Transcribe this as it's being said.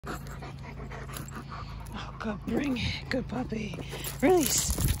Oh, good, bring it. Good puppy.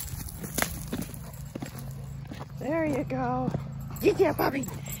 Release. There you go. Get that puppy.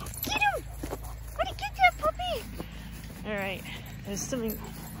 Get him. Buddy, get that puppy. All right. There's something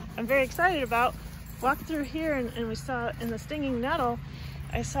I'm very excited about. Walked through here and we saw in the stinging nettle,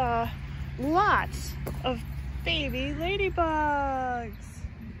 I saw lots of baby ladybugs.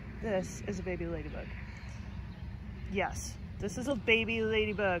 This is a baby ladybug. Yes, this is a baby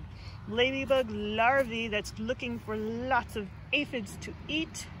ladybug. Ladybug larvae that's looking for lots of aphids to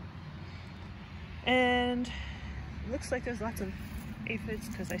eat. And it looks like there's lots of aphids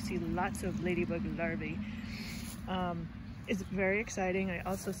because I see lots of ladybug larvae. It's very exciting. I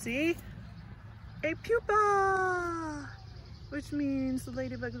also see a pupa, which means the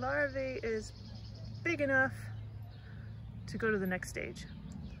ladybug larvae is big enough to go to the next stage.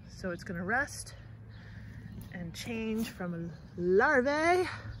 So it's gonna rest and change from a larvae.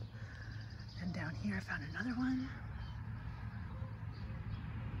 And down here I found another one.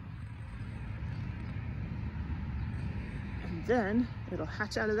 And then it'll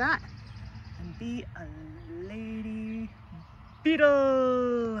hatch out of that and be a lady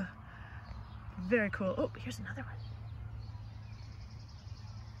beetle. Very cool. Oh, here's another one.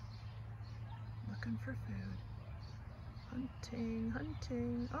 Looking for food. Hunting,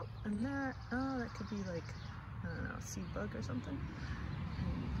 hunting. Oh, and that, oh, that could be like, I don't know, a seed bug or something.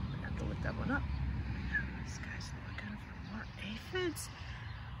 I have to look that one up. This guy's looking for more aphids.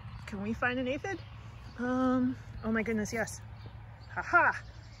 Can we find an aphid? Oh my goodness, yes. Haha!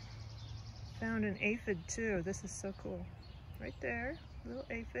 Found an aphid too. This is so cool. Right there, little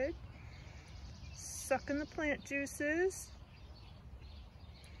aphid. Sucking the plant juices.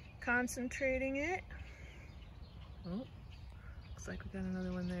 Concentrating it. Oh, looks like we got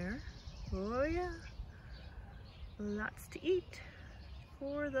another one there. Oh yeah. Lots to eat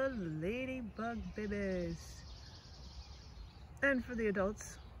for the ladybug babies. And for the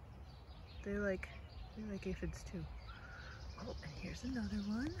adults. They like aphids too. Oh, and here's another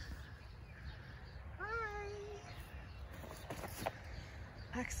one. Hi.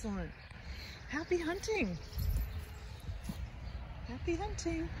 Excellent. Happy hunting. Happy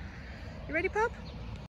hunting. You ready, pup?